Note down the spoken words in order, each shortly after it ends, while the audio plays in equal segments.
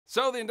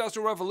So the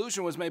Industrial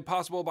Revolution was made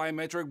possible by a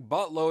metric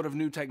buttload of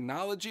new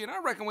technology, and I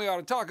reckon we ought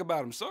to talk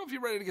about them. So if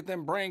you're ready to get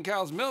them brain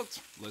cows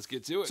milked, let's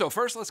get to it. So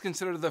first, let's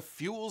consider the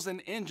fuels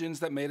and engines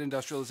that made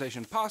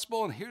industrialization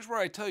possible, and here's where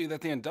I tell you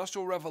that the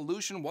Industrial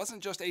Revolution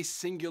wasn't just a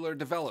singular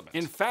development.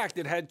 In fact,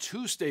 it had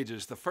two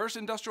stages. The first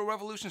Industrial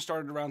Revolution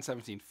started around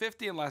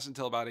 1750 and lasted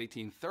until about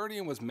 1830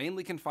 and was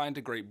mainly confined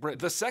to Great Britain.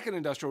 The second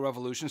Industrial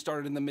Revolution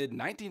started in the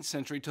mid-19th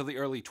century till the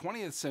early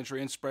 20th century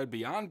and spread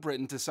beyond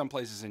Britain to some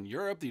places in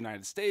Europe, the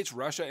United States,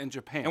 Russia, and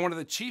Japan. And one of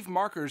the chief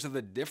markers of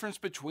the difference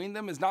between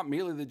them is not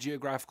merely the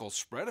geographical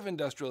spread of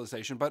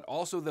industrialization, but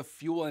also the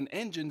fuel and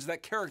engines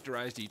that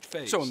characterized each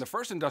phase. So in the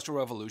first Industrial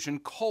Revolution,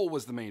 coal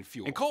was the main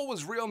fuel. And coal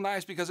was real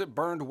nice because it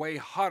burned way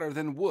hotter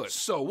than wood.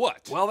 So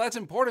what? Well, that's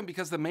important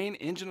because the main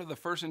engine of the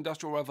first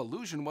Industrial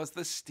Revolution was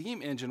the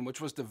steam engine,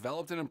 which was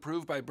developed and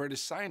improved by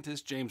British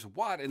scientist James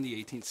Watt in the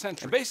 18th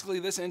century. And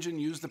basically, this engine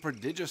used the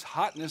prodigious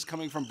hotness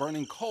coming from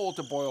burning coal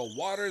to boil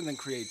water and then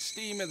create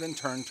steam and then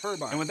turn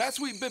turbines. And when that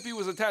sweet bippy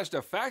was attached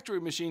to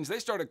factory machines, they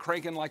started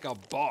cranking like a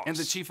boss. And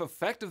the chief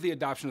effect of the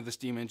adoption of the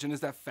steam engine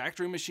is that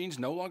factory machines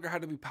no longer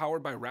had to be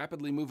powered by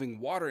rapidly moving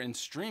water in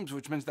streams,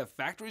 which means that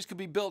factories could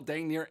be built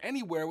dang near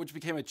anywhere, which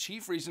became a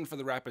chief reason for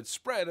the rapid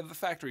spread of the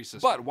factory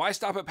system. But why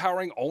stop at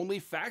powering only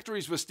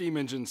factories with steam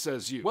engines,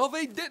 says you? Well,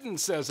 they didn't,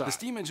 says I. The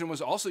steam engine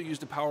was also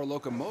used to power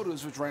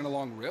locomotives, which ran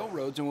along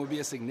railroads and would be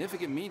a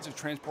significant means of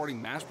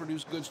transporting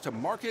mass-produced goods to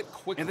market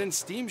quickly. And then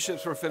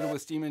steamships were fitted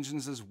with steam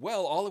engines as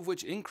well, all of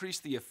which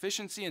increased the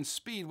efficiency and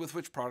speed with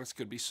which products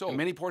could be sold. And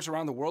many ports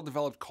around the world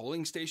developed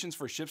coaling stations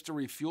for ships to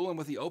refuel, and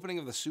with the opening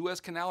of the Suez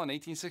Canal in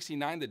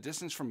 1869, the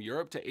distance from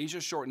Europe to Asia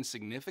shortened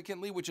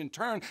significantly, which in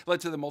turn led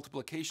to the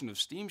multiplication of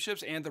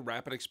steamships and the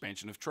rapid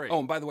expansion of trade. Oh,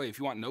 and by the way, if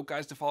you want note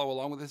guides to follow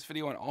along with this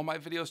video and all my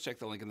videos, check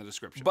the link in the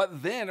description.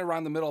 But then,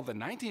 around the middle of the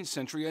 19th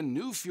century, a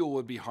new fuel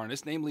would be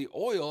harnessed, namely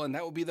oil, and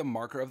that would be the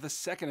marker of the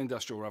second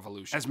Industrial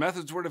Revolution. As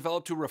methods were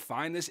developed to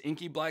refine this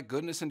inky black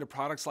goodness into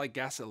products like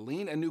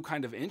gasoline, a new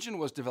kind of engine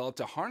was developed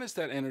to harness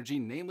that energy,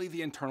 namely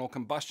the internal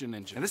combustion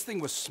engine. And this thing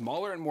was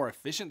smaller and more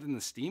efficient than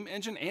the steam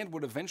engine and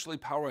would eventually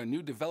power a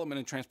new development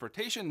in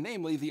transportation,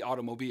 namely the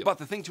automobile. But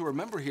the thing to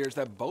remember here is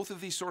that both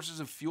of these sources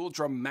of fuel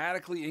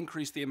dramatically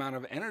increased the amount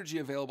of energy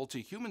available to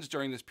humans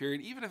during this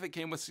period, even if it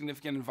came with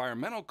significant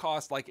environmental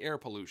costs like air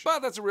pollution. But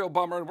that's a real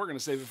bummer, and we're going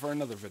to save it for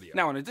another video.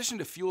 Now, in addition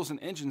to fuels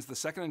and engines, the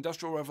second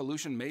Industrial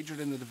Revolution majored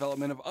in the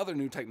development of other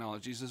new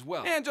technologies as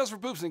well. And just for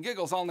poops and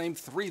giggles, I'll name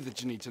three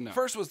that you need to know.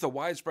 First was the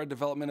widespread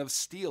development of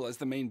steel as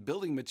the main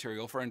building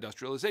material for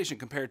industrialization,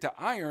 compared to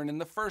iron in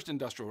the first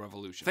Industrial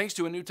Revolution. Thanks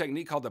to a new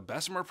technique called the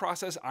Bessemer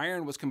process,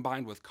 iron was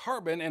combined with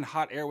carbon and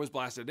hot air was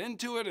blasted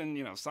into it, and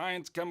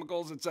science,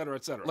 chemicals, etc.,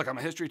 etc. Look, I'm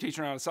a history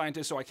teacher, not a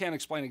scientist, so I can't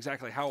explain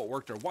exactly how it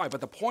worked or why,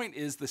 but the point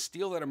is the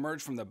steel that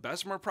emerged from the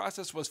Bessemer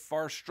process was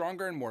far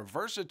stronger and more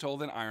versatile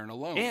than iron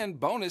alone. And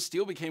bonus,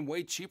 steel became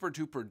way cheaper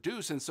to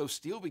produce, and so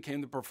steel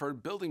became the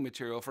preferred building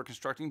material for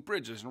constructing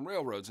bridges and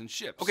railroads and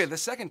ships. Okay, the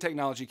second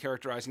technology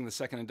characterizing the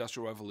second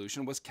Industrial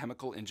Revolution was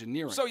chemical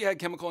engineering. So you had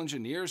chemical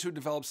engineers who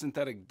developed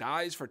synthetic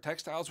dyes for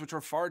textiles, which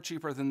were far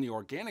cheaper than the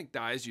organic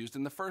dyes used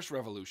in the first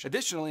revolution.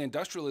 Additionally,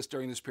 industrialists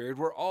during this period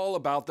were all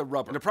about the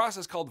rubber. And a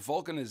process called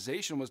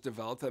vulcanization was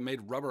developed that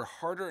made rubber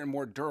harder and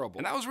more durable.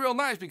 And that was real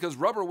nice because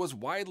rubber was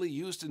widely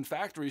used in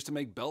factories to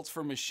make belts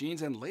for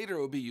machines, and later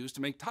it would be used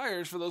to make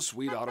tires for those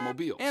sweet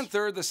automobiles. And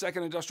third, the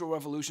second Industrial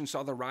Revolution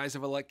saw the rise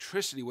of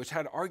electricity, which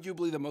had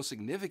arguably the most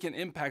significant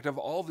impact of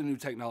all the new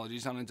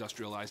technologies on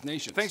industrialized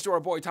nations. Thanks to our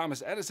boy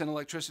Thomas Edison,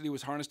 electricity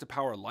was harnessed to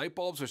power light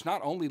bulbs, which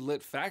not only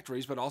lit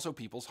factories, but also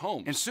people's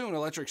homes. And soon,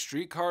 electric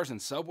streetcars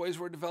and subways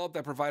were developed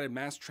that provided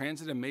mass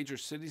transit in major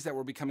cities that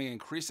were becoming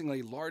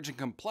increasingly large and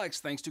complex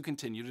thanks to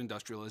continued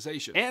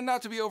industrialization. And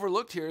not to be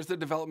overlooked here is the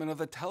development of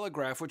the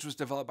telegraph, which was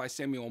developed by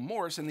Samuel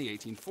Morse in the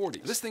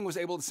 1840s. This thing was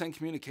able to send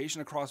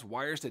communication across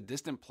wires to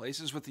distant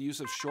places with the use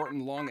of short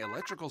and long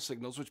electrical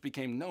signals, which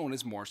became known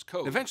as Morse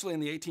code. Eventually, in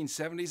the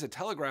 1870s, a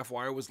telegraph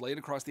wire was laid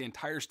across the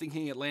entire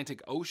stinking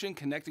Atlantic Ocean,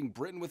 connecting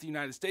Britain with the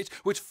United States,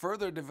 which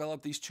further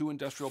developed these two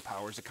industrial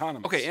powers'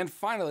 economies. Okay, and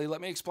finally,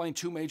 let me explain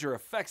two major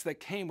effects that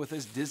came with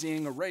this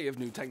dizzying array of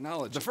new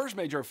technology. The first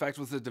major effect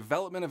was the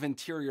development of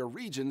interior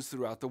regions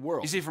throughout the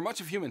world. You see, for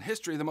much of human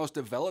history, the most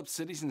developed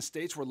cities and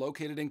states were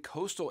located in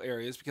coastal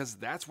areas because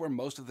that's where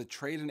most of the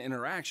trade and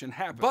interaction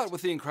happened. But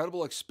with the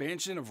incredible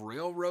expansion of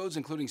railroads,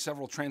 including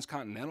several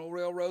transcontinental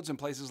railroads in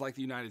places like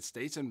the United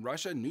States and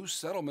Russia, new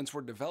settlements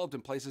were developed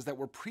in places that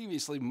were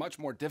previously much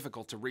more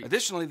difficult to reach.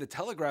 Additionally, the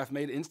telegraph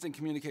made instant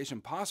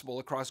communication possible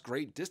across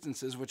great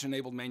distances, which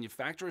enabled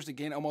manufacturers to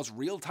gain almost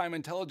real-time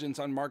intelligence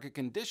on market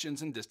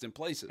conditions in distant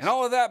places. And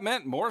all of that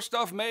meant more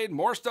stuff made,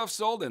 more stuff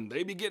sold, and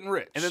they'd be getting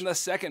rich. And then the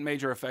second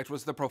major effect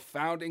was the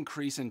profound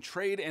increase in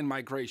trade and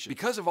migration.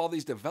 Because of all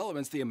these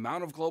developments, the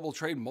amount of global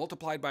trade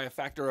multiplied by a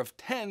factor of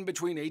 10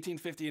 between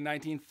 1850 and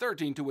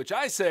 1913, to which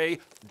I say,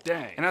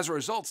 dang. And as a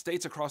result,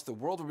 states across the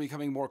world were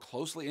becoming more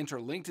closely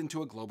interlinked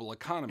into a global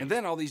economy. And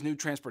then all these new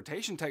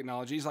transportation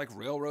technologies like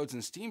railroads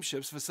and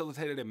steamships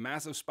facilitated a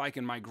massive spike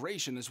in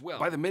migration as well.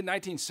 By the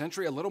mid-19th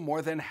century, a little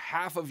more than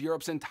half of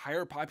Europe's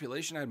entire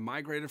population had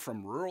migrated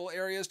from rural rural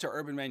areas to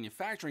urban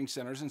manufacturing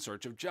centers in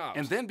search of jobs.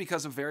 And then,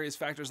 because of various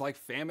factors like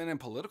famine and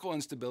political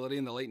instability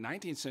in the late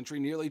 19th century,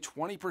 nearly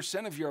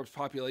 20% of Europe's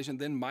population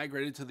then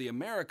migrated to the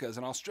Americas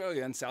and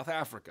Australia and South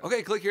Africa.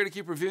 Okay, click here to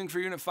keep reviewing for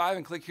Unit 5,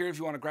 and click here if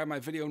you want to grab my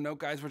video note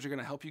guides, which are going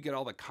to help you get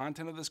all the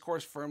content of this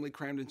course firmly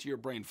crammed into your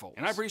brain folds.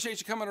 And I appreciate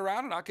you coming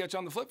around, and I'll catch you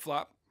on the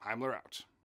flip-flop. Heimler out.